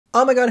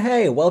Oh my god,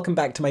 hey, welcome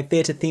back to my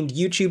theatre-themed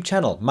YouTube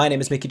channel. My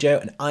name is Mickey Joe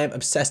and I am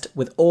obsessed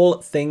with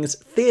all things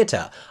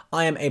theatre.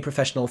 I am a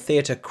professional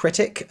theatre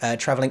critic,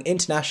 travelling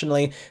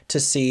internationally to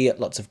see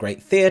lots of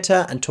great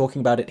theatre and talking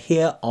about it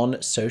here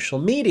on social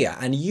media.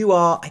 And you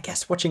are, I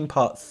guess, watching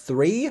part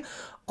 3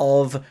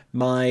 of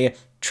my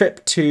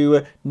trip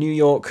to New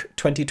York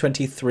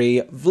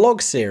 2023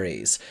 vlog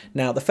series.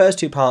 Now, the first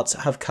 2 parts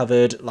have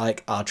covered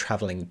like our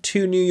traveling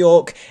to New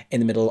York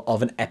in the middle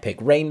of an epic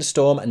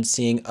rainstorm and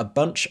seeing a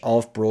bunch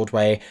of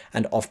Broadway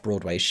and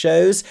off-Broadway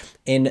shows.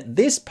 In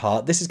this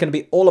part, this is going to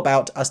be all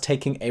about us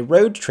taking a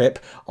road trip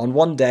on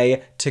one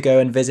day to go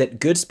and visit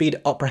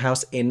Goodspeed Opera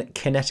House in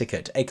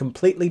Connecticut, a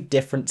completely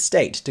different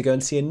state, to go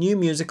and see a new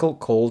musical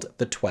called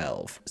The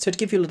 12. So to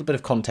give you a little bit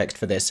of context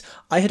for this,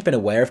 I had been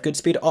aware of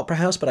Goodspeed Opera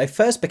House, but I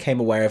first became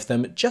aware of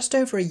them just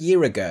over a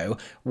year ago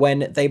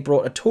when they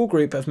brought a tour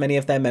group of many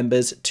of their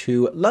members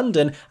to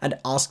London and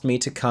asked me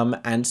to come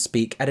and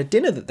speak at a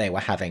dinner that they were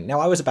having. Now,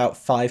 I was about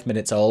 5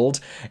 minutes old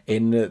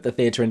in the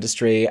theatre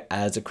industry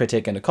as a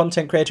critic and a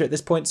content creator at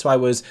this point, so I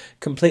was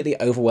completely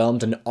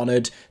overwhelmed and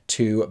honoured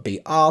to be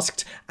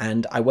asked,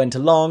 and I went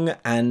along,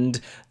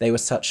 and they were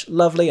such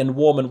lovely and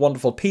warm and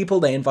wonderful people.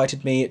 They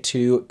invited me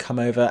to come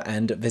over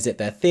and visit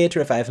their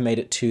theatre if I ever made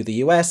it to the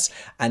US,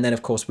 and then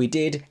of course we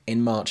did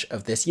in March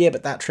of this year,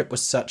 but that trip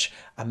was such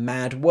a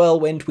mad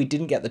whirlwind we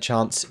didn't get the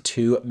chance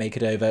to make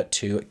it over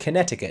to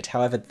Connecticut.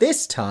 However,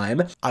 this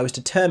time I was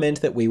determined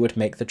that we would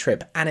make the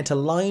trip, and it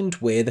aligned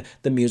with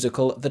the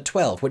musical The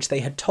 12, which they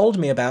had told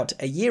me about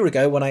a year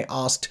ago when I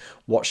asked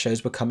what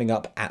shows were coming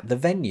up at the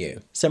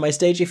venue. So my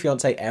stagey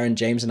fiancé Aeron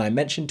James and I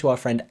mentioned to our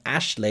friend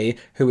Ashley,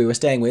 who we were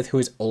staying with, who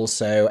is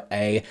also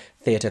a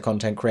theatre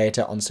content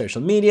creator on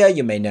social media.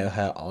 You may know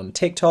her on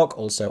TikTok,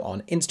 also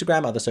on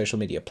Instagram, other social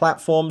media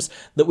platforms,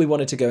 that we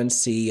wanted to go and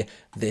see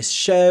this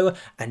show,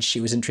 and she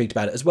was intrigued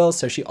about it as well,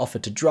 so she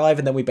offered to drive,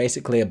 and then we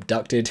basically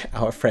abducted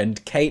our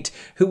friend Kate,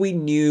 who we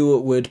knew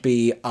would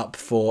be up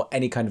for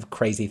any kind of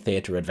crazy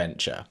theatre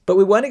adventure. But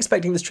we weren't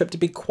expecting this trip to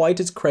be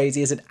quite as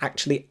crazy as it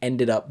actually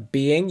ended up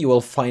being. You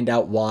will find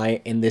out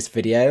why in this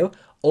video.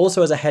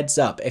 Also, as a heads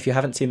up, if you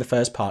haven't seen the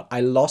first part,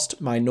 I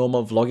lost my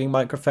normal vlogging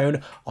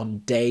microphone on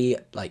day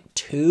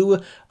 2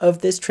 of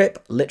this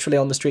trip, literally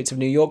on the streets of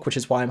New York, which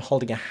is why I'm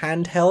holding a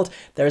handheld.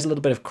 There is a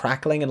little bit of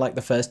crackling in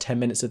the first 10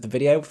 minutes of the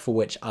video, for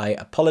which I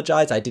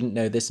apologize. I didn't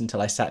know this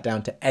until I sat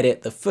down to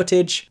edit the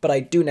footage, but I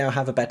do now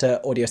have a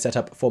better audio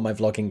setup for my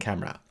vlogging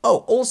camera.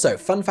 Oh, also,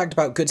 fun fact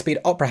about Goodspeed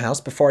Opera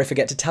House, before I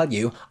forget to tell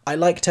you, I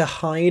like to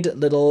hide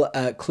little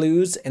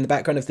clues in the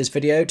background of this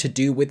video to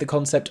do with the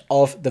concept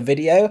of the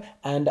video,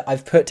 and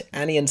I've put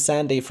Annie and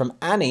Sandy from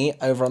Annie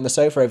over on the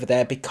sofa over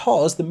there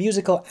because the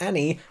musical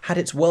Annie had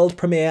its world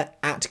premiere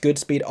at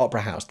Goodspeed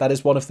Opera House. That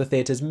is one of the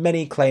theatre's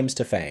many claims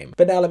to fame.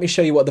 But now let me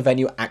show you what the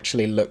venue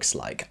actually looks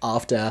like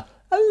after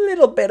a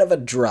little bit of a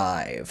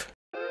drive.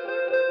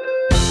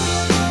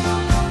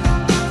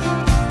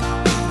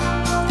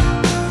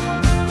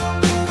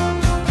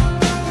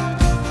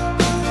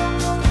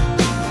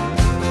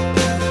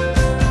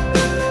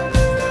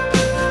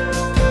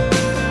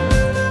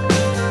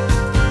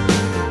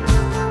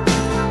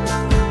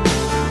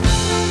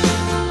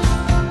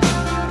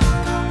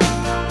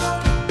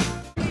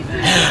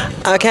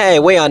 Okay,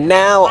 we are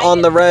now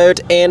on the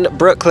road in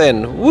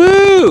Brooklyn.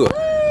 Woo!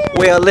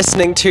 We are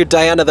listening to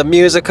Diana the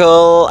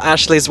Musical.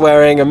 Ashley's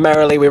wearing a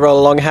Merrily We Roll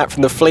Along hat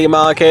from the flea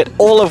market,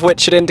 all of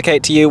which should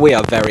indicate to you we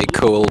are very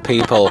cool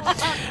people.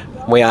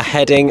 We are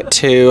heading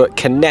to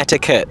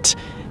Connecticut.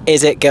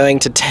 Is it going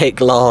to take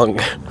long?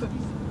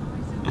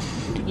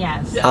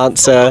 Yes.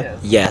 Answer,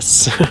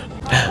 yes.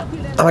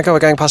 Oh my god, we're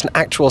going past an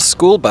actual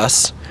school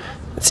bus.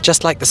 It's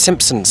just like The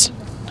Simpsons.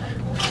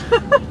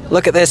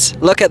 Look at this,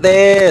 look at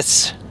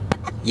this!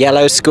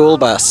 Yellow school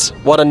bus.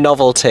 What a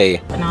novelty.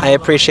 I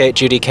appreciate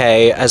Judy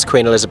Kay as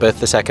Queen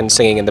Elizabeth II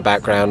singing in the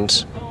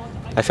background.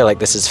 I feel like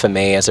this is for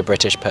me as a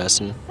British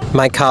person.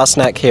 My car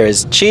snack here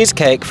is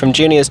cheesecake from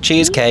Junior's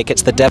Cheesecake.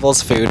 It's the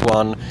devil's food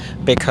one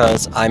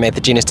because I made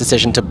the genius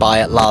decision to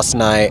buy it last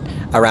night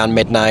around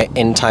midnight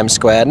in Times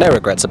Square. No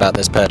regrets about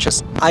this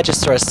purchase. I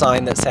just saw a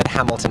sign that said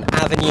Hamilton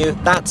Avenue.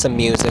 That's a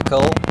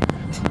musical.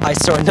 I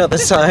saw another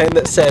sign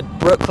that said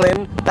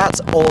Brooklyn. That's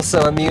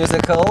also a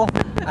musical.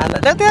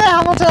 And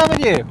Hamilton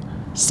Avenue.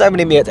 So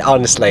many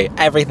honestly,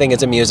 everything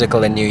is a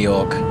musical in New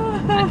York.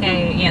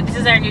 Okay, yeah, this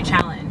is our new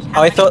challenge.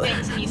 How many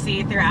things can you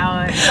see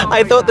throughout?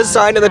 I thought the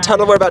sign in the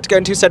tunnel we're about to go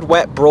into said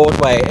Wet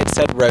Broadway. It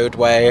said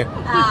Roadway.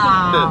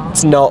 Oh.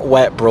 It's not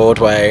Wet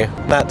Broadway.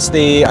 That's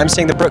I'm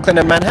seeing the Brooklyn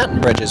and Manhattan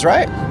bridges,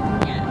 right?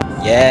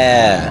 Yes.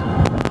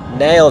 Yeah.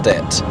 Nailed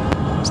it.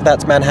 So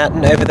that's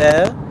Manhattan over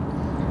there.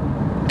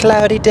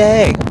 Cloudy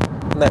day.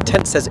 And that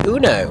tent says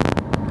Uno.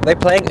 Are they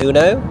playing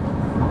Uno?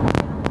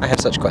 I have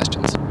such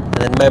questions. And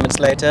then moments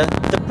later,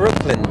 the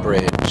Brooklyn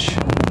Bridge.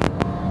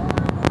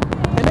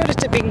 I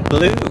noticed it being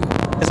blue.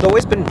 Has it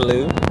always been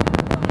blue?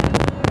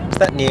 Is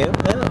that new?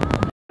 Oh.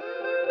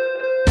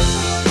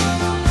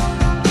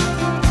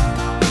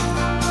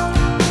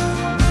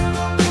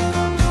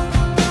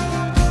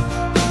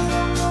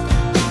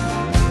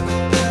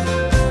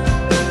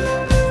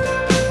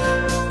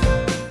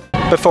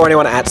 Before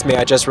anyone asks me,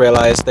 I just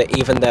realised that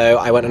even though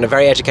I went on a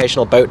very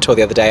educational boat tour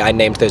the other day, I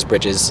named those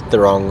bridges the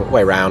wrong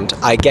way round.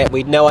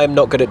 We know I'm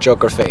not good at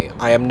geography.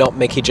 I am not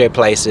Mickey Joe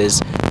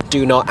Places.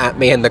 Do not at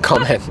me in the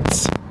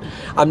comments.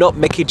 I'm not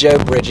Mickey Joe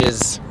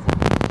Bridges.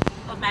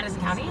 Of Madison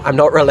County? I'm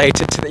not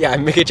related to the... Yeah,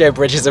 I'm Mickey Joe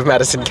Bridges of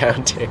Madison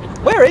County.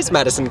 Where is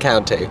Madison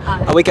County?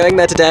 Are we going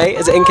there today?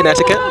 Is it in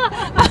Connecticut?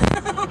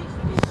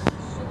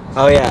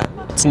 Oh yeah.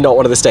 It's not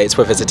one of the states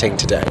we're visiting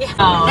today.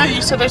 Oh. No,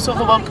 you said I saw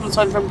the welcome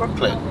sign from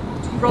Brooklyn.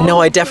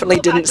 No, I definitely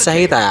didn't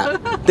say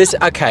that. This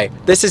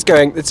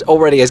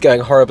already is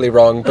going horribly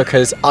wrong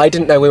because I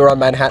didn't know we were on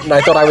Manhattan.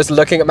 I thought I was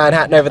looking at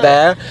Manhattan over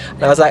there,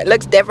 and I was like,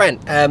 looks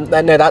different. No,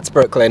 that's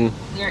Brooklyn.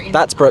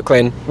 That's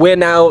Brooklyn. We're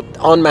now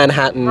on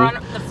Manhattan. We're on the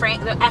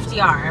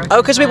FDR.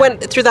 Oh, because we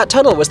went through that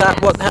tunnel. Was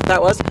that what that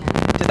was?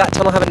 Did that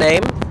tunnel have a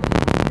name?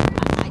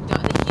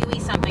 The Huey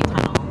something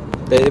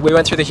tunnel. We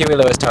went through the Huey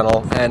Lewis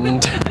tunnel,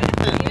 and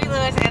Huey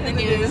Lewis and the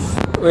news.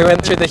 we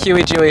went through the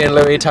Huey, Dewey, and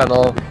Louie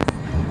tunnel.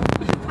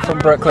 From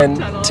Brooklyn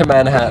to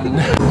Manhattan.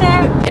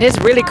 It is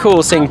really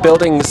cool seeing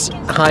buildings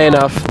high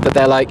enough that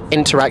they're like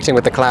interacting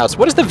with the clouds.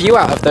 What is the view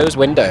out of those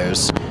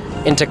windows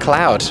into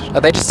cloud? Are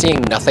they just seeing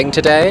nothing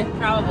today?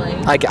 Probably.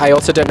 I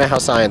also don't know how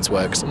science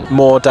works.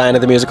 More Diana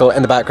the Musical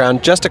in the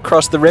background. Just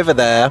across the river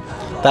there,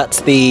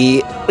 that's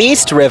the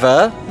East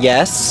River.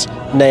 Yes,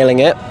 nailing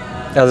it.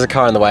 Oh, there's a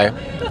car in the way.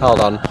 Hold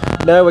on.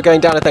 No, we're going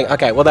down a thing.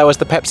 Okay, well there was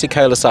the Pepsi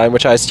Cola sign,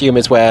 which I assume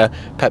is where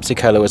Pepsi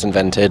Cola was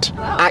invented.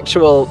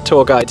 Actual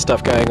tour guide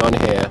stuff going on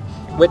here.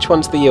 Which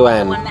one's the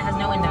UN? The one that has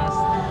no windows.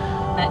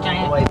 That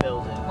giant White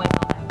building. white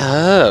building.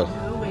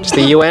 Oh. Does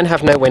the UN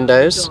have no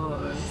windows?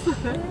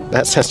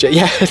 That sounds true.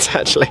 Yeah, it's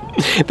actually...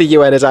 The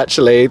UN is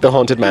actually the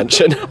Haunted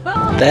Mansion.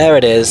 There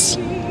it is.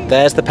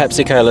 There's the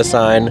Pepsi Cola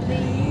sign.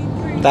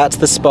 That's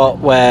the spot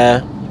where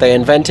they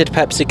invented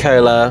Pepsi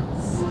Cola.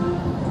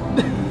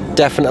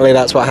 Definitely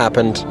that's what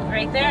happened.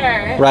 Right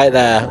there. Right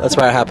there. That's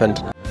where it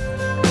happened.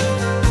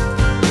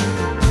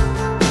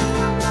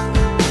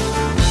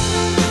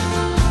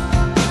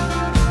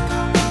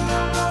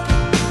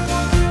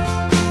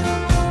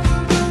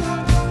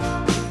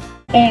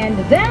 And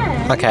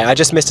then... Okay, I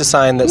just missed a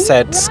sign that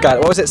said Skylar...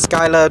 What was it?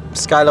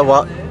 Skylar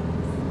what?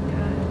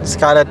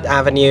 Skylar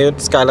Avenue?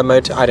 Skylar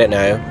Motor? I don't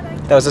know.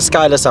 There was a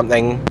Skylar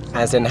something,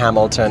 as in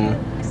Hamilton.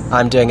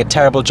 I'm doing a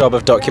terrible job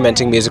of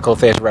documenting musical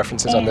theatre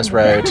references on this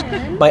road.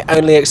 My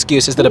only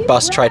excuse is that a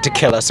bus tried to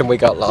kill us and we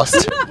got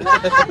lost.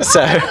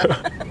 So,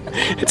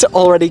 it's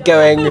already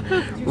going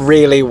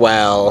really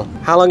well.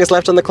 How long is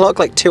left on the clock?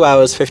 Like 2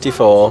 hours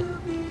 54.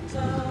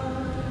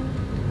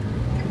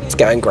 It's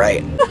going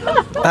great.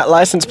 That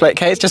license plate,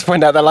 Kate just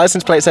pointed out that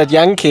license plate said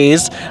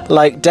Yankees,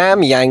 like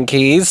damn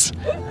Yankees.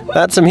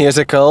 That's a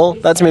musical.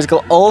 That's a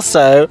musical.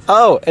 Also,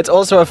 oh, it's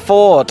also a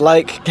Ford,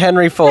 like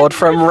Henry Ford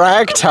from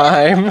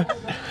Ragtime.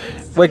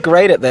 We're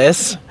great at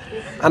this.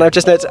 And I've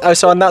just noticed, oh,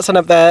 so on that sign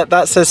up there,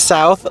 that says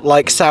South,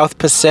 like South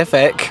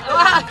Pacific.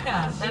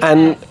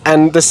 And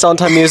the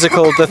Sondheim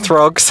musical, The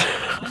Throgs.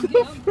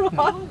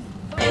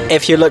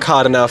 If you look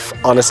hard enough,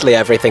 honestly,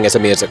 everything is a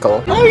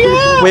musical. Oh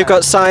yeah! We've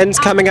got signs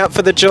coming up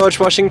for the George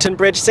Washington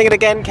Bridge. Sing it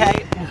again,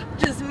 Kate.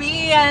 Just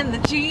me and the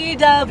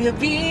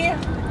GWB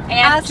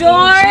and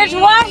George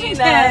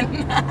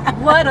Washington.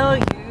 What'll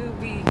you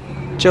be?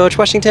 George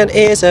Washington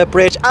is a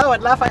bridge. Oh,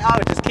 and Lafayette. Oh,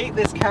 just keep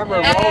this camera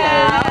rolling.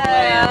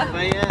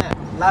 Yeah.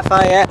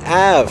 Lafayette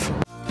Ave.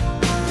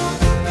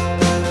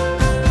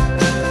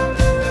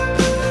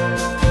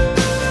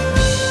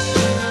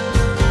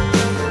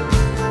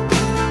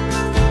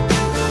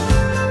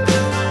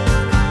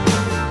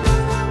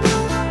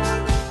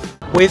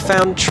 We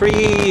found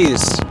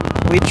trees.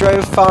 We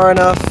drove far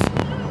enough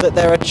that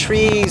there are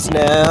trees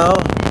now.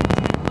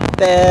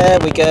 There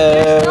we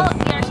go.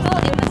 You're still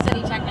in the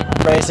city,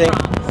 technically. Racing.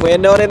 We're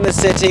not in the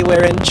city,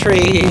 we're in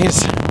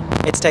trees.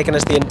 It's taken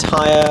us the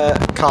entire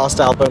cast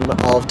album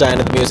of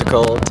Diana the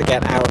Musical to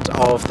get out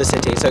of the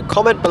city. So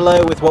comment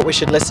below with what we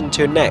should listen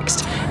to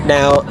next.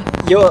 Now,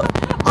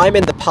 I'm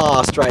in the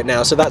past right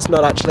now, so that's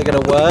not actually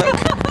going to work.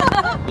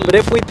 But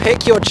if we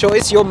pick your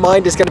choice, your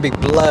mind is going to be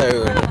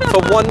blown.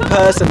 For one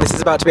person, this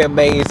is about to be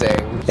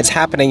amazing. It's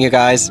happening, you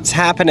guys. It's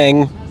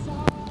happening.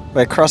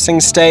 We're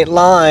crossing state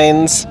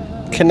lines.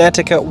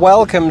 Connecticut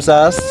welcomes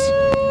us.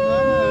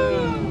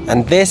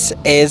 And this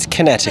is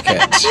Connecticut.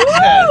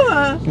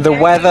 The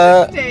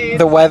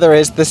weather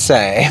is the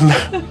same.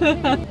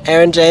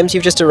 Aeron James,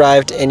 you've just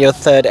arrived in your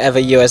 3rd ever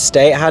US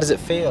state. How does it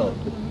feel?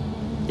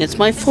 It's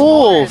my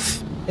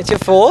 4th. It's your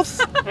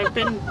 4th?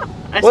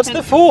 What's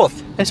the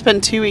 4th? I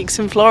spent 2 weeks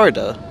in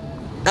Florida.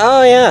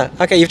 Oh yeah.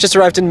 Okay, you've just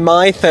arrived in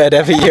my 3rd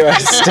ever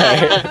US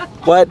state.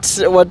 What's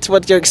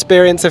your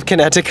experience of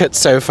Connecticut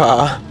so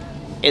far?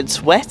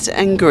 It's wet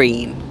and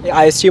green.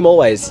 I assume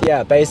always,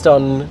 yeah, based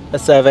on a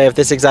survey of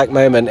this exact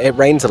moment, it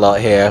rains a lot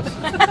here.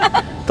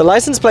 The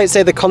license plates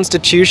say the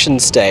Constitution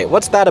State.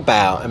 What's that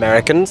about,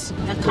 Americans?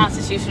 The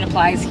Constitution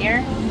applies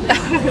here.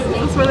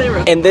 That's where they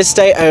wrote. In this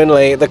state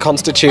only, the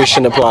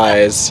Constitution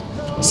applies.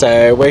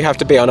 So we have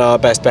to be on our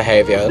best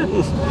behaviour.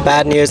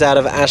 Bad news out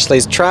of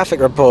Ashley's traffic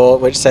report,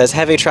 which says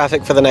heavy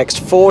traffic for the next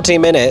 40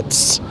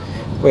 minutes.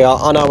 We are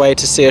on our way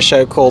to see a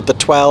show called The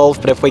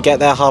 12, but if we get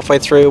there halfway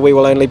through, we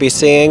will only be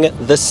seeing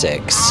The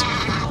 6.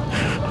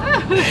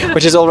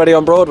 Which is already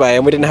on Broadway,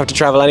 and we didn't have to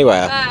travel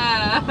anywhere.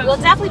 We'll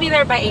definitely be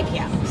there by 8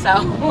 p.m. So,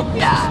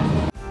 yeah.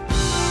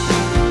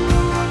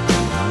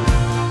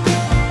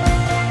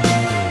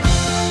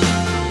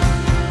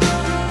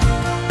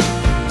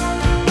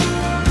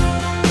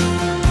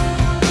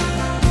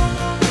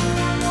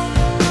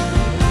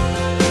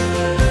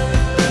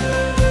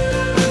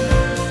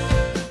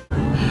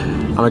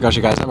 Oh my gosh,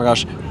 you guys, oh my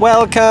gosh.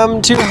 Welcome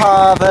to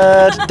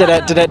Harvard.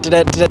 What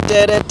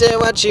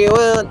you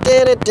want,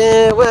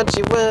 what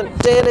you want,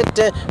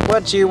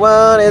 what you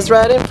want is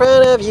right in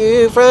front of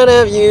you,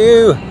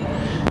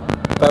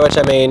 By which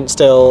I mean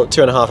still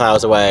 2.5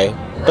 hours away.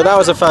 But that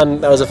was a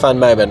fun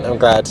moment. I'm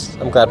glad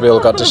we all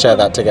got to share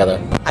that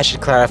together. I should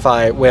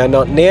clarify, we are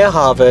not near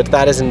Harvard,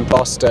 that is in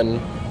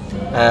Boston.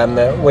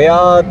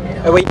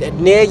 Are we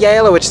near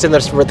Yale, or we're just in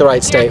the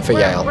right state for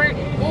Yale?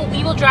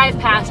 We will drive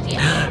past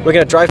Yale. We're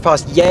going to drive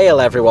past Yale,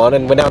 everyone,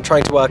 and we're now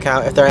trying to work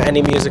out if there are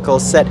any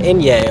musicals set in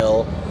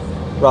Yale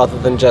rather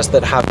than just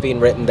that have been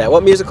written there.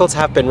 What musicals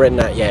have been written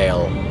at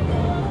Yale?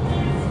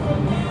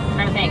 I'm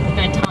trying to think. There's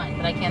been a ton,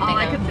 but I can't think All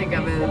I can think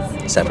of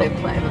is several.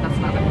 Play, but that's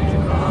not a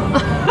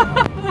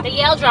musical. The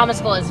Yale Drama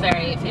School is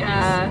very famous.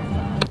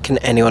 Yeah. Can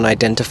anyone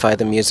identify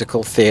the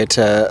musical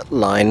theatre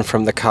line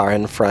from the car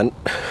in front?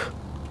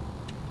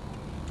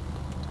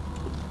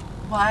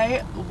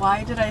 Why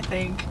did I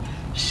think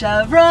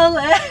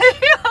Chevrolet,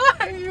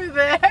 are you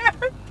there?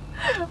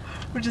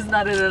 Which is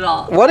not it at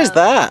all. What is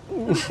that?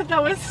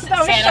 That was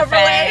Santa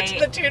Chevrolet Fe. to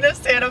the tune of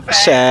Santa Fe.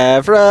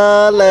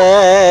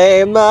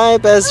 Chevrolet, my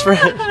best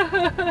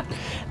friend.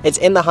 It's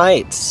In the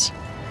Heights.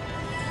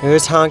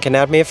 Who's honking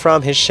at me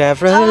from his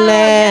Chevrolet?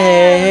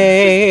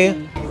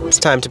 It's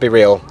time to be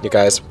real, you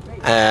guys.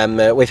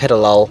 We've hit a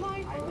lull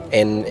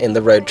in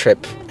the road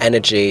trip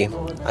energy,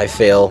 I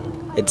feel.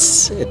 We've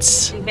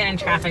been in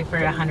traffic for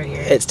 100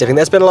 years. It's different.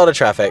 There's been a lot of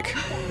traffic.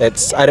 I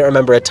don't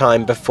remember a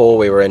time before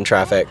we were in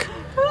traffic.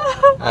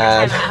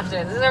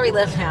 After. This is where we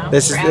live now.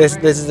 This is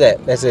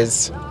it.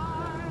 It's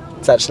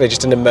actually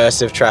just an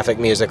immersive traffic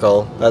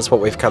musical. That's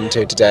what we've come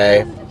to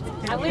today.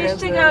 I wish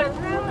to go.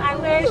 I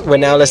wish. We're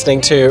now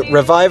listening to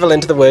Revival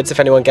Into the Woods. If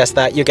anyone guessed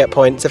that, you get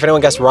points. If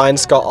anyone guessed Ryan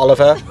Scott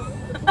Oliver,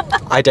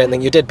 I don't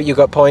think you did, but you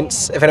got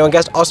points. If anyone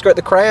guessed Oscar at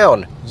the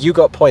Crown, you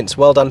got points.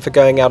 Well done for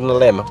going out on a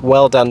limb.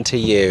 Well done to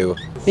you.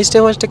 He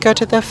still wants to go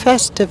to the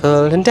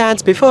festival and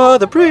dance before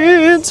the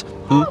prince.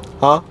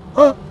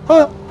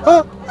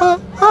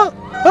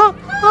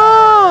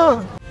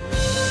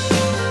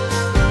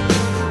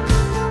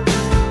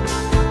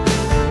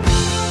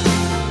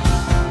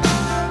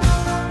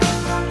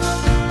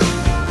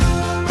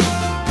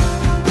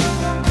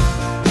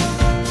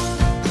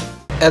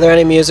 Are there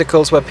any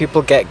musicals where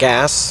people get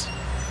gas?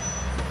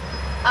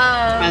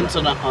 Hands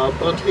on a hard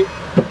body.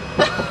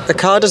 The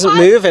car doesn't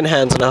move in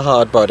Hands on a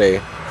Hard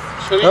Body.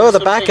 Oh, the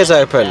back is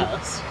open.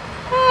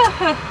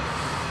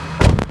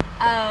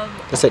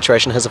 The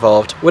situation has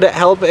evolved. Would it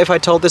help if I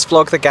told this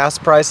vlog the gas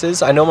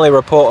prices? I normally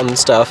report on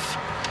stuff.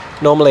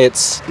 Normally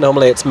it's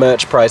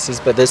merch prices,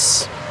 but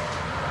this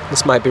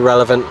might be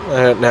relevant.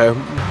 I don't know.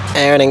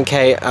 Aeron and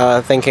Kate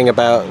are thinking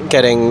about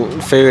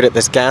getting food at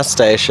this gas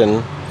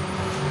station.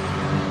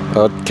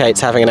 Or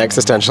Kate's having an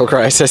existential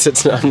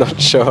crisis. I'm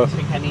not sure. I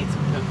think I need some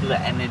the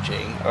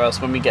energy, or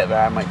else when we get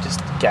there I might just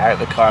get out of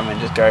the car and then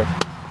just go.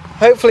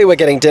 Hopefully we're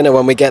getting dinner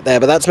when we get there,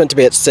 but that's meant to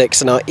be at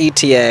 6, and our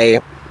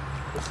ETA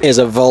is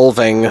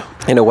evolving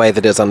in a way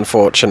that is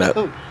unfortunate.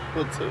 Oh,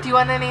 Do you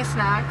want any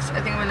snacks?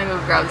 I think I'm gonna go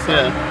grab some.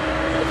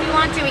 yeah. If you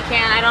want to, we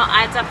can.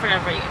 It's up for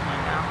whatever you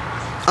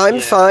want to I'm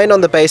fine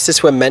on the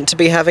basis we're meant to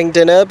be having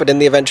dinner, but in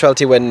the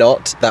eventuality we're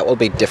not, that will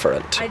be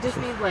different. I just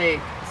need like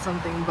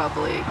something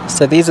bubbly.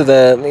 So these are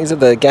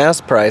the gas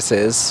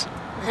prices,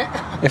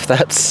 if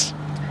that's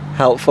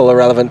helpful or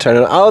relevant to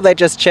anyone. Oh, they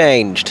just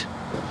changed.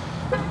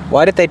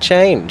 Why did they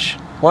change?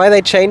 Why are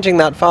they changing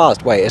that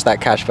fast? Wait, is that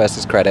cash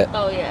versus credit?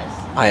 Oh, yes.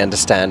 I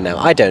understand now.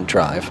 I don't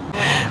drive.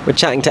 We're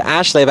chatting to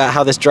Ashley about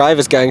how this drive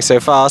is going so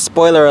far.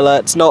 Spoiler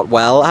alert, it's not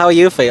well. How are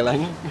you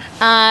feeling?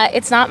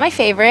 It's not my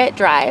favorite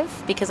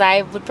drive because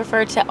I would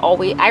prefer to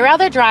I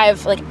rather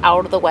drive like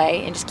out of the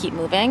way and just keep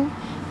moving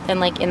than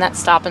like in that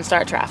stop and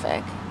start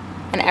traffic.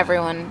 And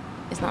everyone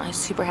is not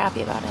super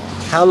happy about it.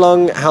 How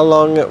long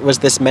was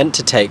this meant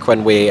to take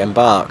when we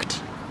embarked?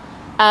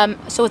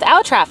 So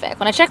without traffic,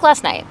 when I checked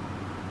last night,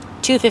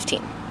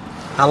 2:15.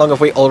 How long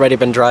have we already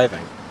been driving?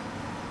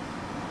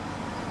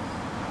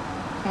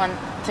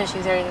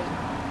 1:30.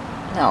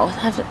 No,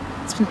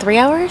 it's been 3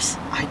 hours?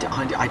 I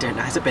don't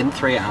know. Has it been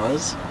 3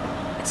 hours?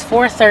 It's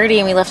 4:30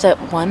 and we left at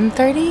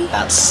 1:30?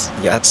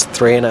 That's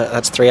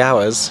 3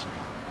 hours.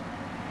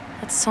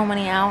 That's so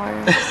many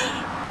hours.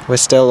 We're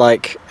still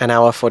like an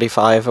hour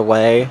 45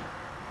 away. I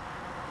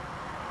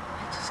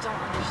just don't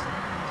understand.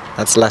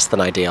 That's less than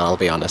ideal, I'll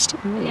be honest.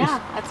 Yeah,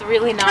 that's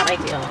really not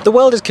ideal. The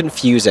world is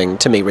confusing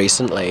to me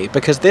recently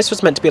because this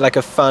was meant to be like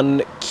a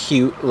fun,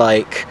 cute,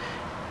 like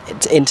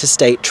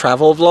interstate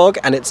travel vlog,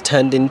 and it's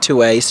turned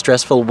into a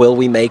stressful will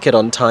we make it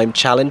on time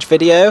challenge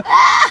video.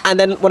 And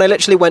then when I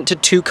literally went to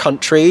 2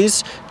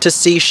 countries to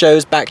see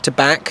shows back to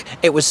back,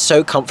 it was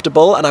so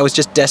comfortable, and I was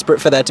just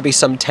desperate for there to be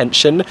some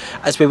tension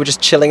as we were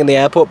just chilling in the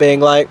airport being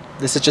like,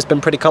 this has just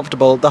been pretty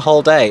comfortable the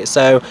whole day.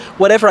 So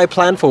whatever I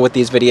plan for with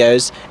these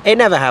videos, it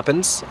never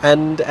happens,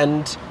 and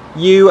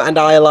you and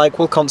I alike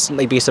will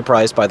constantly be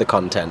surprised by the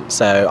content.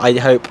 So I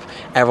hope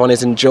everyone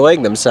is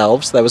enjoying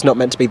themselves. There was not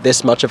meant to be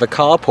this much of a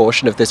car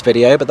portion of this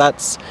video, but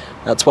that's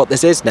what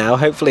this is now.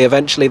 Hopefully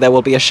eventually there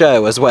will be a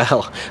show as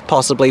well.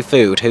 Possibly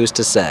food, who's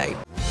to say?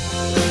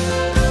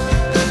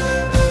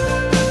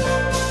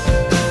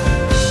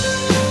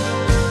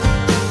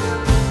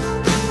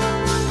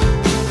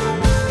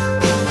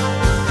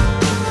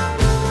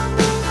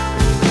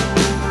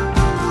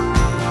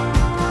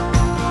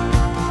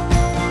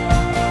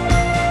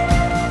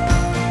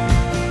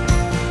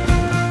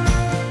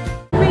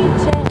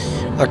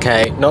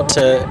 Okay, not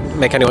to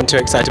make anyone too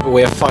excited, but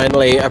we are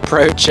finally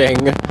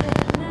approaching-ish.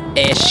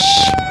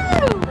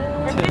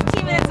 We're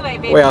 15 minutes away,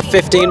 baby. We are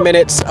 15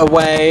 minutes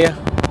away.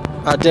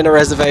 Our dinner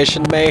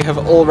reservation may have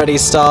already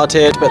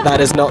started, but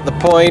that is not the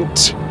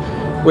point.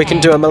 We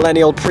can do a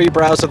millennial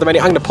pre-browse of the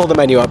menu. I'm going to pull the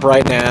menu up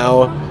right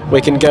now.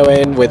 We can go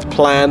in with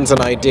plans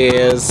and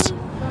ideas.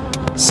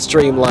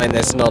 Streamline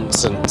this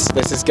nonsense.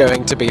 This is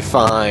going to be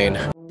fine.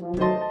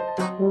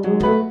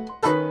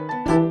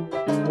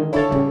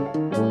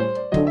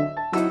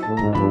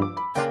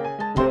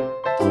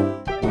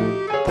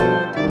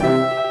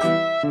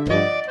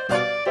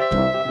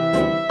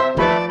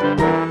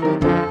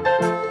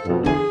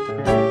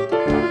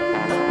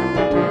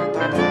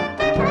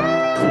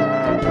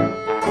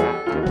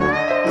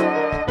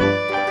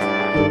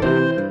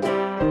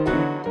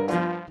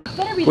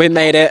 We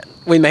made it.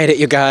 We made it,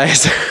 you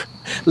guys.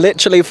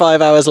 Literally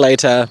 5 hours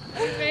later,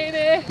 We made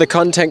it. the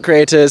content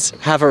creators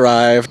have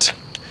arrived.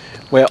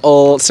 We're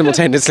all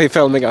simultaneously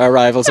filming our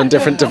arrivals on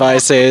different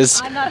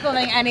devices. I'm not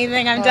filming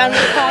anything. I'm done with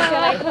content.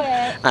 I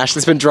quit.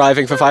 Ashley's been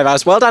driving for 5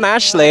 hours. Well done,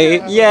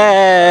 Ashley.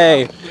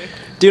 Yay.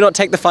 Do not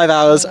take the 5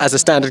 hours as a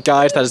standard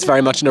guide. That is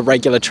very much an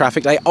irregular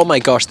traffic day. Oh my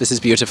gosh, this is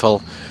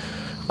beautiful.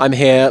 I'm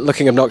here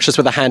looking obnoxious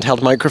with a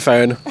handheld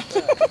microphone,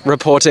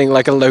 reporting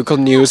like a local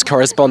news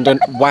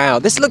correspondent. Wow,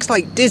 this looks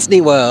like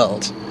Disney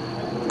World.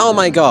 Oh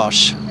my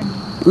gosh.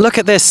 Look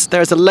at this.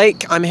 There's a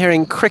lake. I'm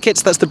hearing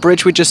crickets. That's the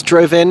bridge we just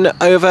drove in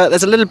over.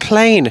 There's a little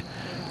plane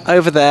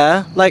over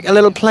there, like a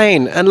little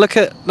plane. And look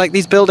at like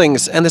these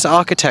buildings and this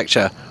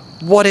architecture.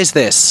 What is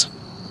this?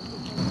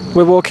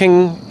 We're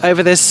walking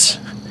over this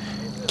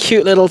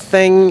cute little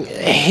thing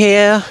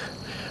here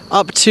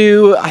up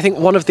to, I think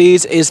one of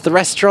these is the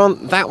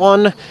restaurant, that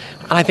one. And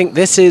I think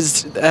this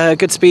is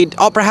Goodspeed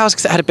Opera House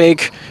because it had a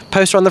big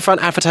poster on the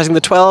front advertising the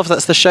 12.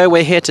 That's the show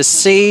we're here to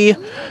see.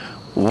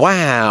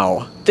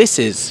 Wow, this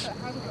is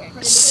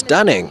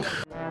stunning.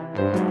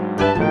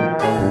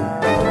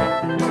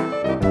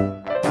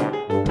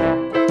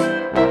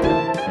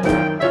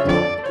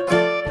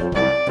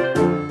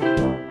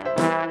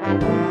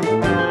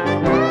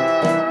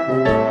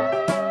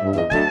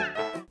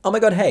 Oh my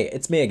god, hey,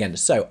 it's me again.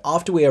 So,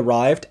 after we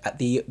arrived at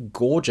the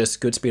gorgeous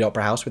Goodspeed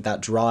Opera House with that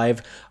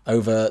drive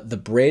over the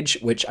bridge,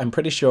 which I'm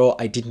pretty sure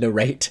I did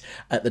narrate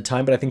at the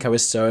time, but I think I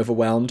was so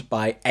overwhelmed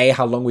by A,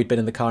 how long we'd been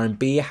in the car, and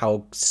B,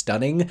 how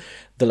stunning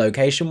the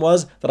location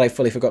was that I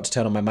fully forgot to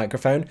turn on my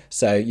microphone.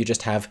 So you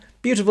just have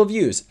beautiful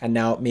views, and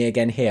now me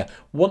again here.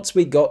 Once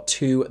we got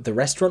to the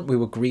restaurant, we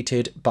were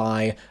greeted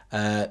by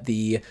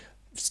the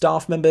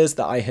staff members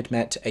that I had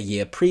met a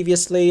year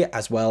previously,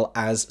 as well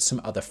as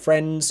some other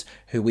friends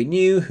who we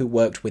knew who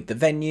worked with the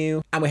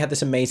venue, and we had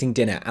this amazing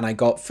dinner. And I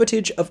got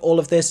footage of all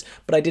of this,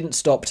 but I didn't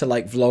stop to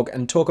like vlog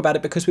and talk about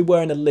it because we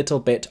were in a little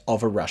bit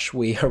of a rush.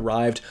 We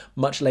arrived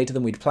much later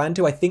than we'd planned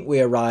to. I think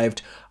we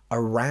arrived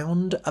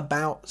around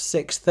about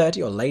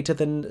 6:30 or later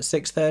than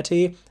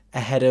 6:30,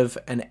 ahead of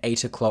an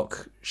 8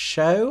 o'clock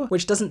show,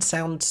 which doesn't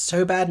sound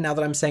so bad now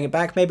that I'm saying it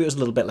back. Maybe it was a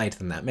little bit later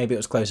than that. Maybe it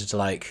was closer to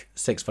like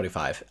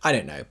 6:45. I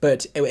don't know,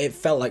 but it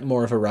felt like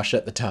more of a rush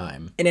at the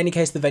time. In any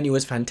case, the venue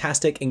was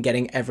fantastic in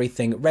getting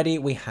everything ready.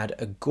 We had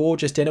a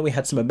gorgeous dinner. We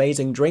had some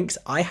amazing drinks.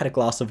 I had a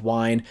glass of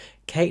wine.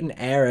 Kate and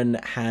Aeron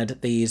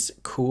had these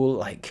cool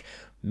like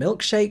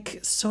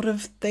milkshake sort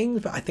of thing,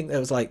 but I think there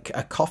was like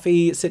a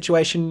coffee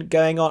situation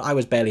going on. I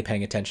was barely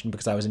paying attention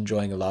because I was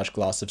enjoying a large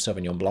glass of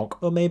Sauvignon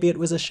Blanc, or maybe it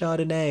was a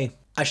Chardonnay.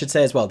 I should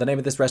say as well, the name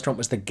of this restaurant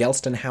was the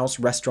Gelston House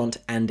Restaurant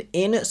and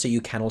Inn, so you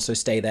can also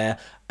stay there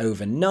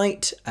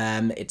overnight.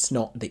 It's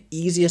not the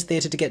easiest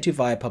theatre to get to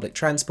via public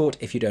transport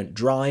if you don't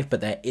drive,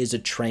 but there is a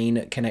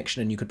train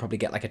connection and you could probably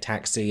get like a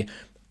taxi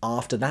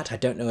after that. I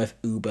don't know if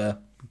Uber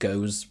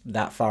goes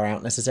that far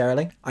out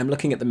necessarily. I'm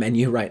looking at the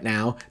menu right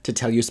now to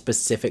tell you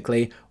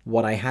specifically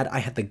what I had. I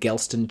had the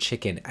Gelston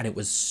chicken and it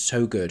was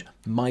so good.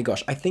 My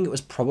gosh, I think it was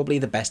probably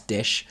the best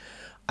dish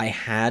I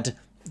had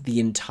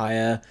the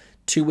entire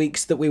 2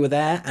 weeks that we were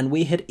there, and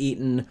we had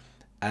eaten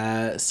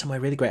somewhere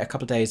really great a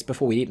couple of days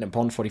before we'd eaten at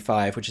Pond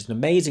 45, which is an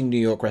amazing New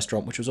York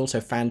restaurant, which was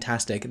also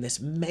fantastic. And this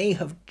may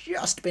have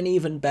just been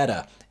even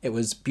better. It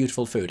was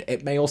beautiful food.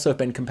 It may also have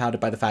been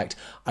compounded by the fact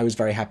I was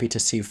very happy to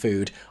see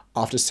food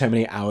after so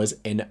many hours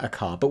in a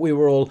car. But we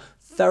were all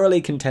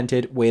thoroughly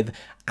contented with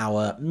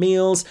our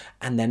meals,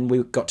 and then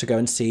we got to go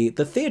and see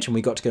the theatre, and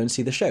we got to go and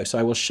see the show. So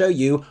I will show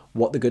you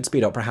what the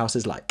Goodspeed Opera House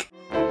is like.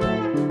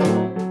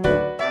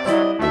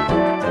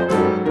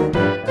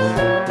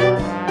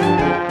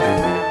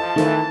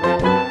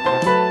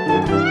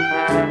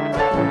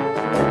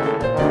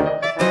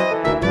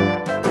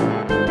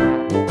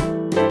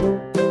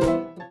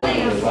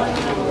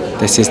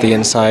 This is the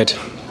inside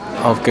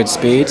of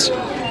Goodspeed.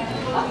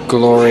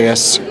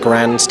 Glorious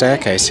grand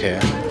staircase here.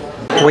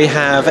 We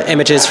have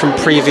images from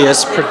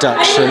previous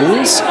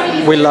productions.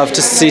 We love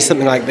to see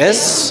something like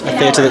this, a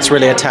theatre that's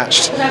really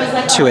attached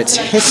to its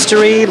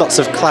history, lots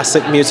of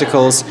classic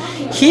musicals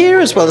here,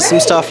 as well as some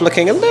stuff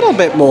looking a little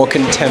bit more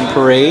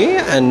contemporary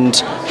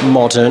and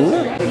modern.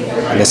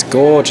 And this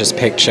gorgeous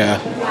picture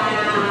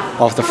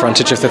of the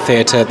frontage of the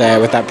theatre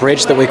there with that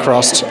bridge that we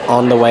crossed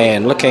on the way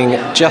in, looking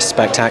just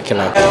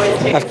spectacular.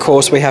 Of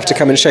course, we have to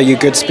come and show you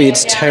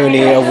Goodspeed's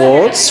Tony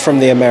Awards from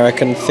the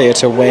American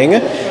Theatre Wing.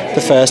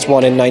 The first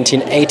one in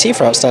 1980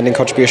 for Outstanding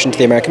Contribution to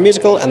the American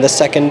Musical, and the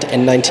second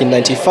in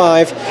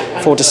 1995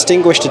 for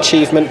Distinguished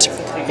Achievement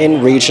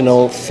in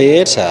Regional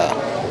Theatre.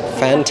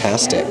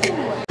 Fantastic.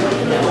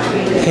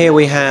 Here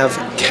we have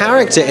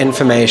character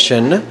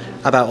information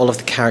about all of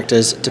the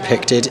characters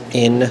depicted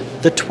in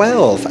the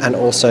 12, and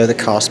also the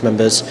cast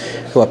members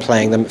who are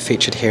playing them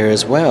featured here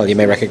as well. You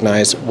may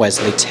recognise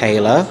Wesley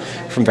Taylor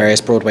from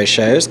various Broadway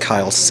shows,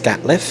 Kyle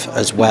Scatliff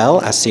as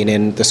well, as seen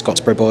in The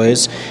Scottsboro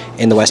Boys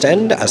in the West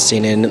End, as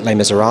seen in Les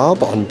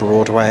Miserables on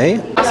Broadway.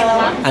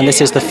 And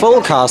this is the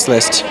full cast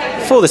list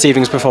for this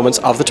evening's performance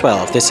of the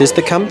 12. This is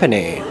the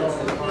company.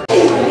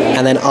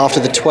 And then after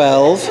the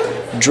 12,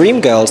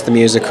 Dreamgirls the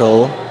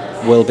musical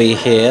will be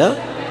here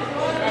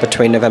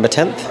between November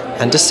 10th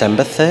and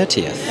December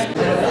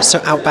 30th. So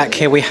out back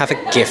here we have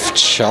a gift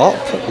shop.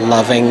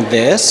 Loving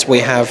this. We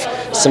have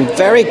some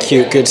very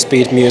cute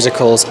Goodspeed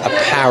Musicals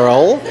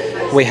apparel.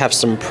 We have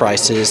some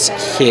prices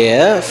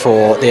here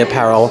for the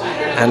apparel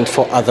and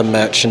for other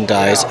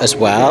merchandise as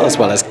well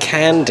as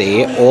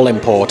candy, all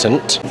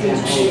important.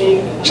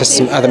 Just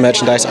some other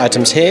merchandise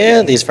items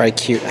here. These very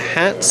cute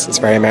hats, it's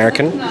very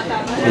American.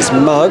 These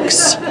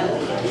mugs,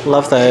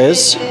 love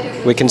those.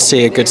 We can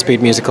see a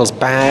Goodspeed Musicals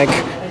bag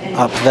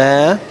up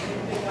there.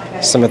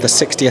 Some of the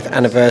 60th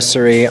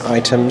anniversary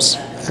items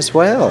as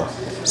well.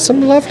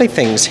 Some lovely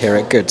things here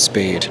at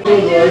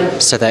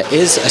Goodspeed. So there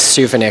is a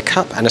souvenir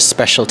cup and a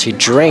specialty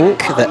drink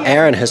that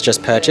Aeron has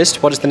just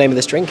purchased. What is the name of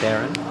this drink,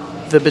 Aeron?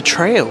 The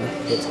Betrayal.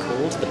 It's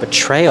called The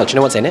Betrayal. Do you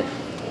know what's in it?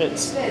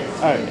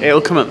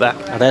 It'll come up there.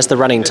 Oh, there's the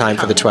running time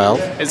for the 12.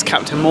 It's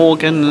Captain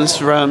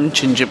Morgan's rum,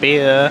 ginger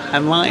beer,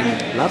 and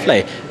lime.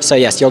 Lovely. So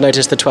yes, you'll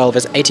notice the 12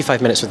 is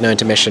 85 minutes with no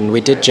intermission.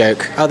 We did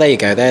joke. Oh, there you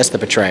go. There's The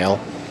Betrayal.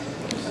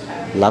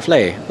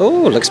 Lovely.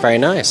 Oh, looks very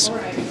nice.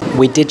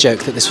 We did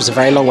joke that this was a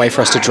very long way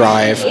for us to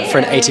drive for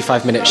an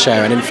 85-minute show,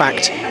 and in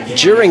fact,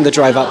 during the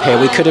drive up here,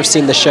 we could have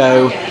seen the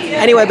show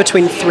anywhere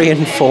between 3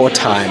 and 4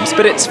 times,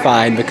 but it's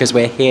fine because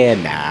we're here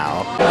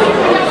now.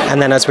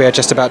 And then as we are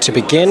just about to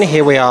begin,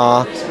 here we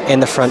are in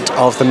the front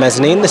of the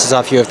mezzanine. This is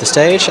our view of the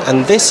stage,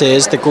 and this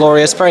is the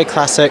glorious, very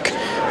classic,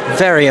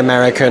 very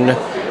American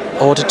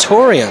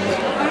auditorium.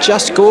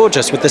 Just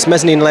gorgeous with this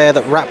mezzanine layer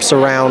that wraps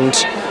around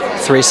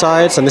 3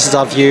 sides, and this is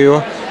our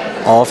view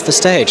of the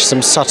stage.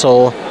 Some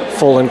subtle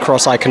fallen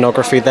cross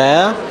iconography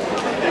there,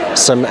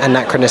 some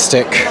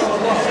anachronistic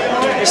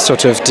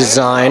sort of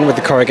design with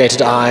the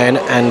corrugated iron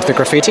and the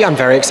graffiti. I'm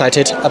very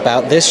excited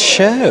about this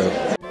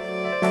show.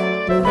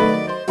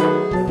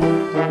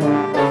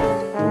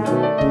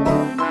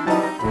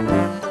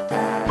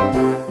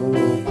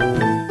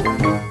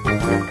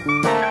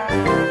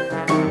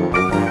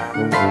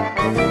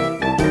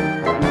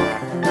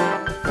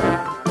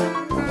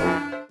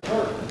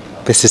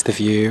 This is the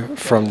view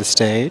from the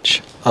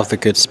stage of the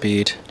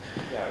Goodspeed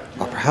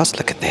Opera House.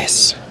 Look at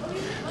this.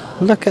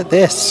 Look at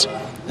this.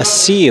 A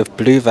sea of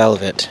blue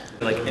velvet.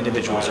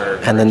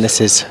 And then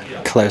this is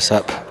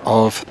close-up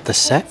of the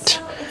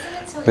set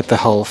with the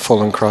whole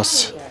fallen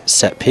cross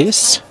set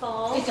piece.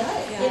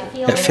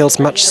 It feels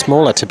much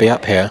smaller to be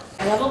up here.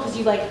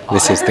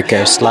 This is the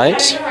ghost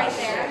light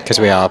because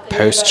we are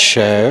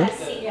post-show.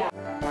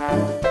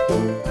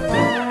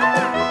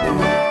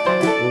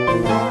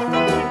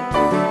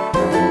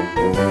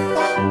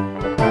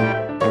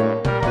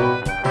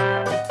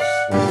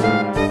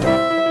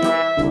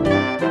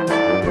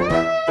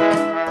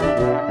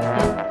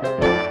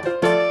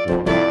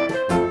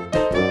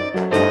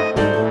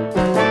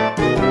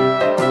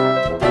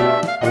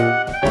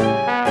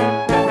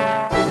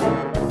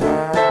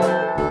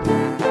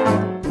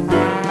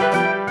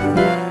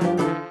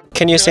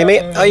 Can you see me?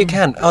 Oh, you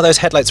can. Oh, those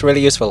headlights are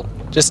really useful.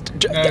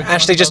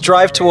 Actually just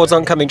drive towards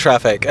oncoming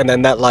traffic and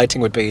then that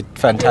lighting would be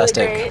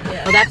fantastic.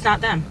 Well, that's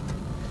not them.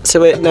 So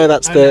no,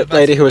 that's the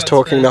lady who was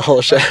talking the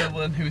whole show. That's the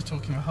one who was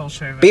talking the whole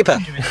show.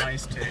 Beeper. Giving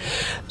eyes to.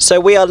 So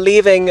we are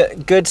leaving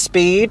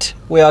Goodspeed.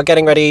 We are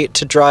getting ready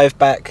to drive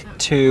back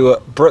to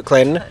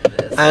Brooklyn,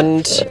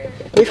 and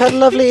we've had a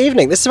lovely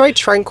evening. This is a very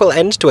tranquil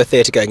end to a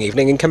theatre-going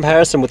evening in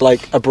comparison with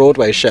like a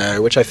Broadway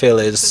show, which I feel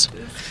is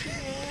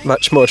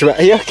much more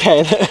dramatic. Are you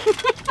okay?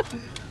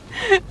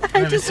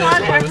 I just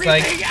want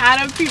everything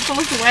out of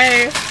people's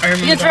way.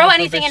 You can throw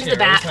anything into the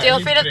back. Feel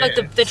free to,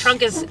 like, the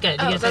trunk is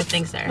good. You can throw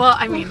things there. Well,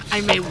 I mean,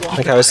 I may walk.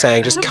 Like I was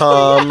saying, just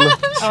calm,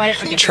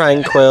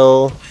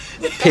 tranquil,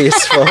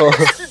 peaceful.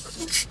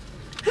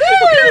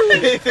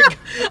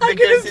 I'm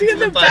gonna be in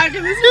the back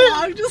of this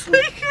vlog, just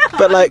like.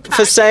 But like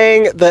for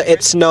saying that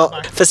it's not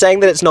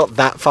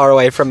that far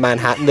away from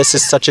Manhattan, this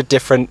is such a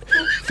different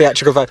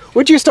theatrical vibe.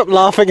 Would you stop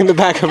laughing in the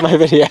back of my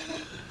video?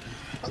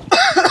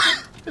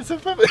 It's a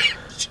fun.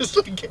 Just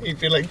like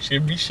if you're like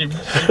shimmy, shimmy,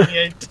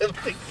 shimmy out to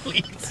like,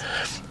 please.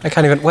 I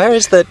can't even. Where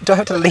is the? Do I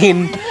have to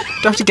lean? Do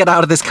I have to get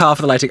out of this car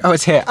for the lighting? Oh,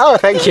 it's here. Oh,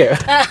 thank you.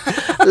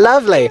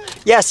 Lovely.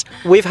 Yes,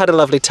 we've had a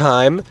lovely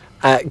time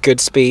at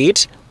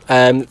Goodspeed.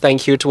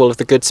 Thank you to all of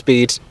the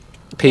Goodspeed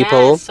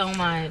people. Yeah, so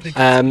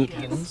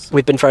much.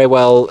 We've been very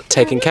well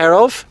taken care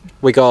of.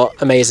 We got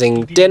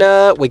amazing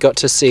dinner. We got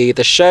to see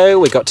the show.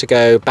 We got to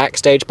go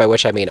backstage, by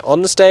which I mean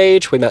on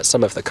stage. We met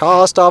some of the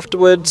cast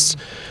afterwards.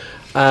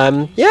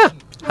 Yeah.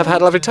 Have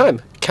had a lovely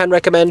time. Can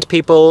recommend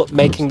people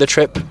making the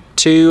trip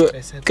to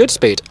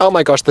Goodspeed. Oh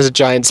my gosh, there's a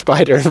giant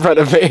spider in front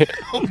of me.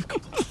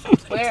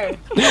 Where?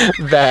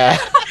 There.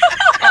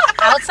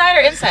 Outside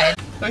or inside?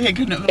 Okay,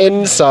 good enough.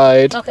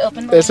 Inside. Okay,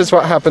 open. This is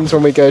what happens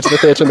when we go to the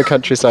theatre in the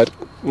countryside.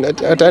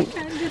 I don't.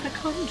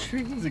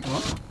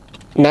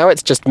 Now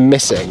it's just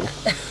missing.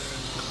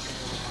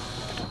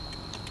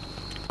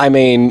 I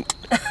mean,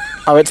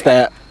 oh, it's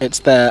there. It's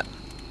there.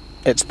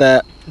 It's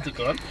there. Is it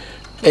gone?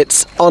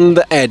 It's on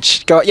the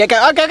edge. Go, yeah, go,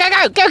 oh, go, go,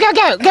 go, go,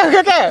 go, go,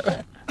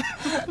 go,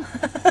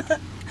 go.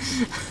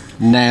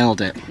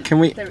 Nailed it. Can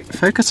we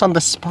focus on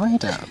the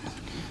spider?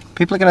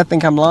 People are going to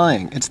think I'm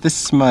lying. It's this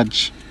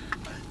smudge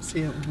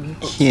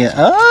here.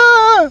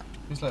 Ah!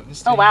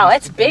 Oh wow,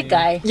 that's a big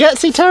guy. Yeah,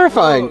 see,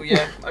 terrifying. Oh,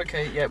 yeah,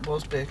 okay, yeah, it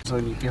was big. It's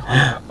only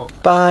behind that box.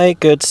 Bye,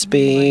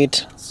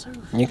 Goodspeed.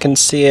 You can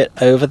see it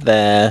over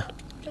there.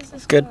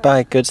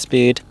 Goodbye,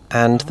 Goodspeed.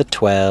 And the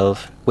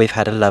 12. We've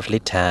had a lovely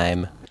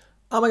time.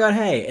 Oh my god,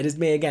 hey, it is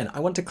me again.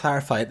 I want to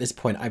clarify at this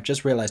point, I've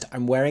just realised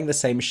I'm wearing the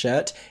same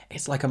shirt.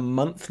 It's like a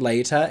month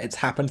later. It's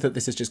happened that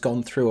this has just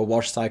gone through a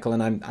wash cycle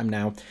and I'm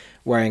now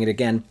wearing it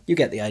again. You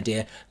get the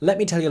idea. Let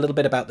me tell you a little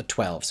bit about the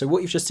 12. So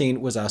what you've just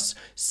seen was us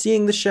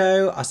seeing the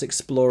show, us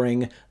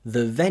exploring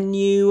the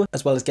venue,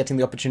 as well as getting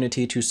the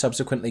opportunity to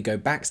subsequently go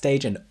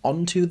backstage and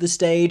onto the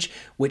stage,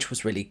 which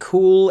was really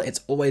cool.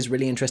 It's always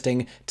really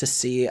interesting to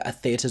see a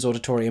theatre's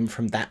auditorium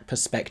from that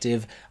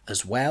perspective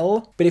as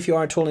well. But if you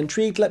are at all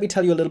intrigued, let me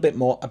tell you a little bit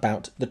more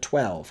about the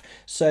 12.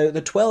 So the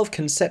 12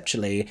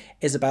 conceptually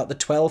is about the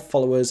 12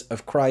 followers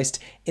of Christ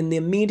in the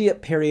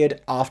immediate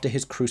period after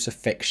his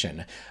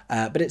crucifixion.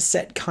 But it's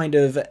set kind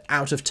of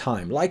out of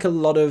time, like a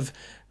lot of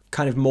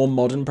kind of more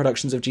modern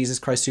productions of Jesus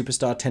Christ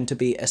Superstar tend to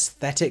be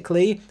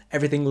aesthetically.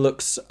 Everything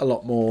looks a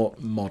lot more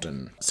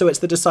modern. So it's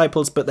the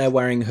disciples, but they're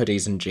wearing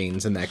hoodies and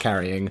jeans and they're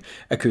carrying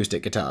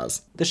acoustic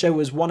guitars. The show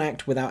was one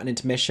act without an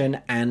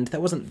intermission and there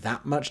wasn't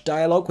that much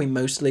dialogue. We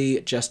mostly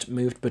just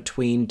moved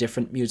between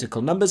different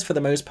musical numbers for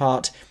the most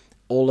part.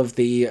 All of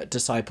the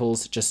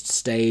disciples just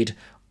stayed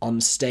on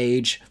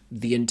stage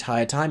the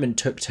entire time and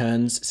took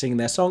turns singing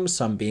their songs,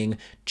 some being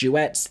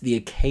duets, the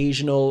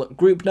occasional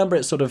group number.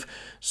 It sort of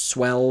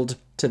swelled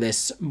to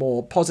this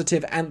more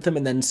positive anthem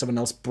and then someone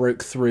else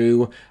broke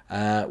through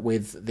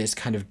with this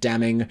kind of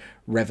damning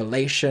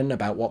revelation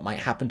about what might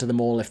happen to them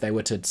all if they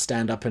were to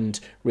stand up and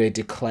really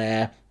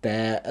declare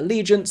their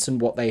allegiance and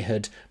what they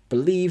had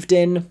believed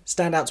in.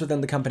 Standouts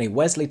within the company,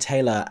 Wesley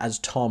Taylor as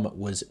Tom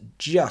was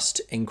just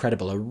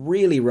incredible, a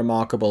really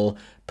remarkable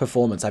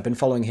performance. I've been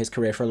following his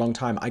career for a long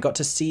time. I got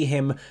to see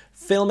him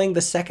filming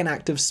the second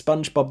act of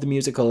SpongeBob the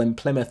Musical in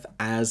Plymouth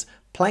as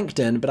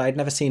Plankton, but I'd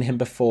never seen him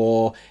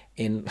before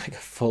in like a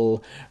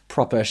full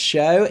proper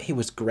show. He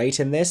was great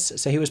in this.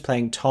 So he was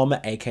playing Tom,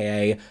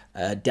 aka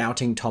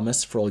Doubting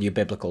Thomas for all you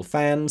biblical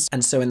fans.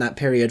 And so in that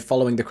period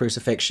following the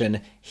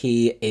crucifixion,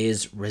 he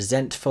is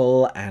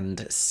resentful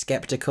and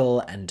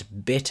skeptical and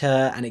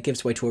bitter, and it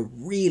gives way to a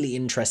really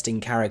interesting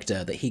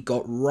character that he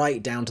got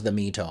right down to the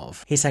meat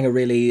of. He sang a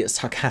really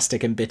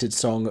sarcastic, embittered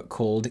song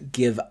called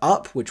Give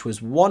Up, which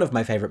was one of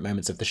my favourite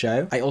moments of the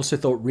show. I also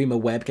thought Rima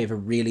Webb gave a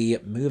really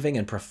moving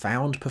and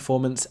profound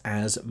performance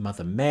as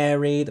Mother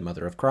Mary, the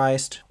Mother of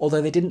Christ.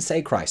 Although they didn't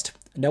say Christ.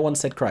 No one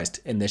said Christ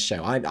in this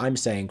show. I'm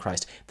saying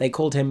Christ. They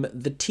called him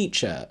the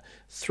teacher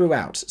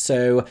throughout.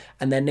 So,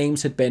 and their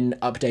names had been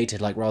updated,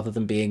 like rather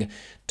than being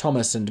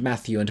Thomas and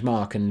Matthew and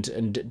Mark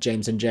and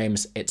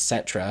James,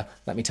 etc.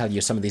 Let me tell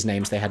you some of these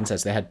names they hadn't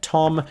said. So they had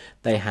Tom,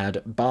 they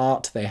had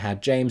Bart, they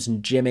had James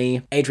and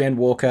Jimmy. Adrienne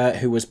Walker,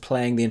 who was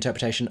playing the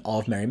interpretation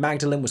of Mary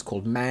Magdalene, was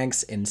called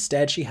Mags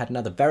instead. She had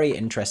another very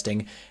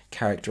interesting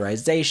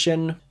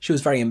characterization. She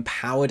was very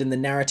empowered in the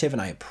narrative,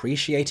 and I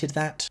appreciated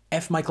that.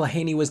 F. Michael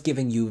Haney was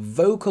giving you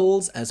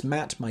vocals as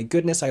Matt. My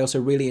goodness, I also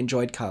really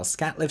enjoyed Kyle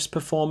Scatliff's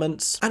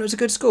performance. And it was a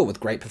good score with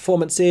great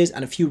performances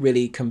and a few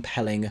really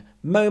compelling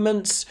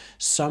moments,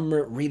 some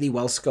really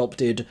well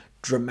sculpted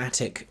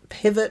dramatic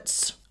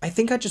pivots. I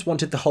think I just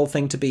wanted the whole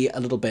thing to be a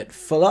little bit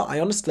fuller. I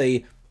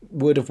honestly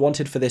would have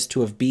wanted for this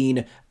to have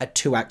been a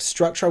 2-act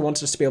structure. I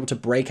wanted us to be able to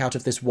break out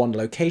of this one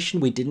location.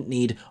 We didn't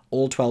need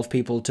all 12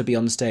 people to be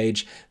on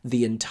stage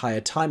the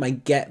entire time. I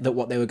get that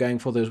what they were going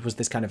for was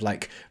this kind of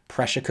like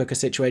pressure cooker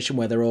situation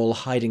where they're all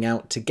hiding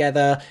out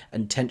together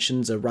and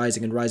tensions are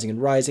rising and rising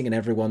and rising and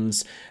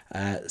everyone's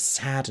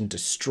sad and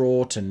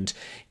distraught and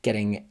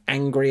getting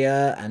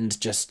angrier and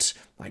just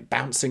like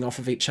bouncing off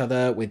of each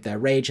other with their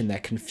rage and their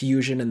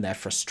confusion and their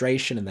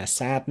frustration and their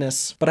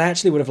sadness. But I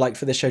actually would have liked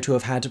for this show to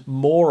have had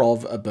more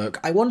of a book.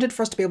 I wanted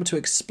for us to be able to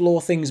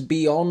explore things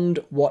beyond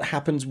what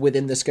happens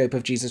within the scope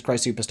of Jesus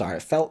Christ Superstar.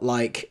 It felt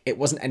like it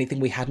wasn't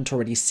anything we hadn't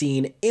already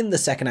seen in the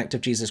second act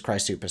of Jesus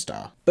Christ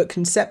Superstar. But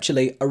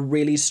conceptually, a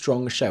really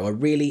strong show, a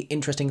really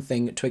interesting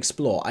thing to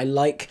explore. I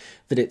like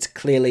that it's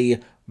clearly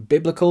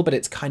biblical, but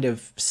it's kind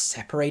of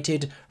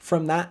separated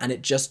from that, and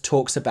it just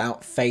talks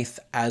about faith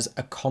as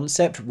a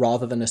concept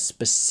rather than a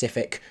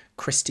specific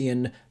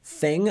Christian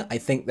thing. I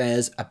think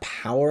there's a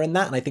power in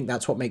that, and I think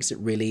that's what makes it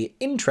really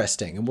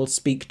interesting, and we'll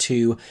speak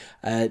to,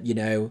 you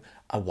know,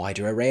 a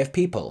wider array of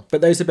people.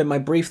 But those have been my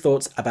brief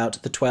thoughts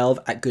about the 12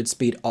 at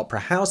Goodspeed Opera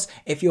House.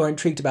 If you're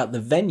intrigued about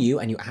the venue,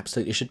 and you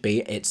absolutely should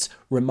be, it's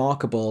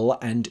remarkable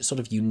and sort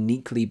of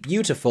uniquely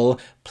beautiful,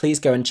 please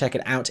go and check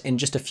it out in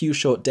just a few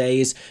short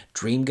days.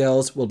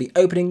 Dreamgirls will be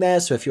opening there,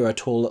 so if you're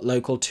at all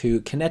local to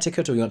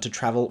Connecticut or you want to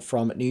travel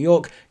from New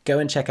York, go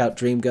and check out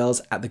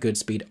Dreamgirls at the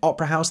Goodspeed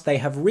Opera House. They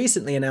have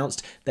recently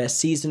announced their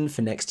season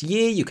for next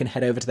year. You can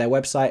head over to their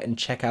website and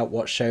check out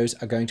what shows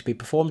are going to be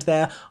performed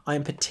there. I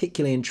am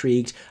particularly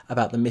intrigued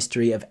about the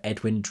mystery of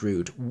Edwin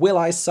Drood. Will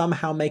I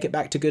somehow make it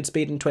back to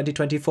Goodspeed in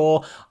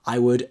 2024? I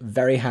would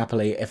very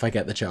happily if I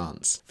get the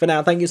chance. For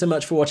now, thank you so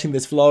much for watching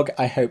this vlog.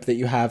 I hope that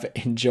you have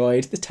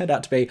enjoyed. This turned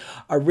out to be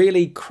a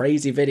really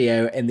crazy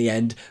video in the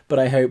end, but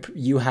I hope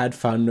you had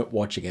fun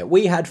watching it.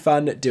 We had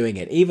fun doing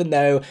it, even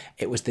though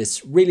it was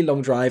this really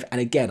long drive.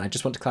 And again, I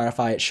just want to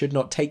clarify, it should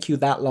not take you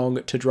that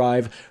long to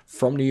drive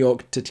from New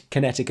York to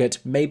Connecticut.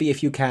 Maybe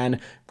if you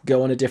can,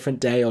 go on a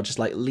different day or just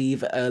like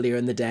leave earlier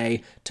in the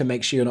day to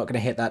make sure you're not going to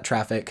hit that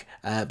traffic.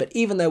 But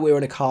even though we were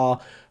in a car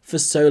for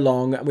so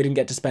long and we didn't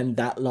get to spend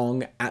that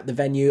long at the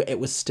venue, it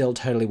was still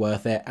totally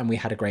worth it and we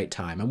had a great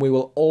time. And we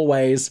will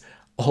always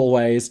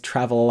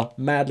travel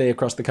madly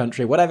across the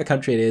country, whatever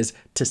country it is,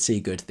 to see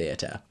good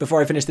theatre.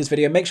 Before I finish this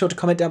video, make sure to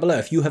comment down below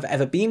if you have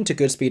ever been to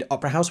Goodspeed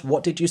Opera House.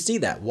 What did you see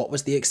there? What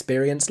was the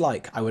experience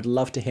like? I would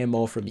love to hear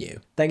more from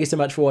you. Thank you so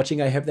much for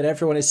watching. I hope that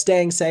everyone is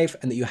staying safe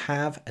and that you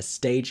have a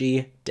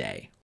stagey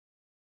day.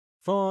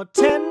 For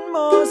 10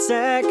 more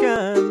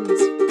seconds,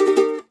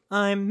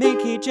 I'm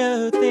Mickey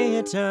Joe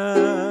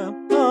Theatre.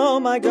 Oh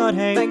my god,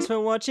 hey, thanks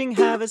for watching,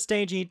 have a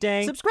stagey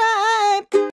day. Subscribe!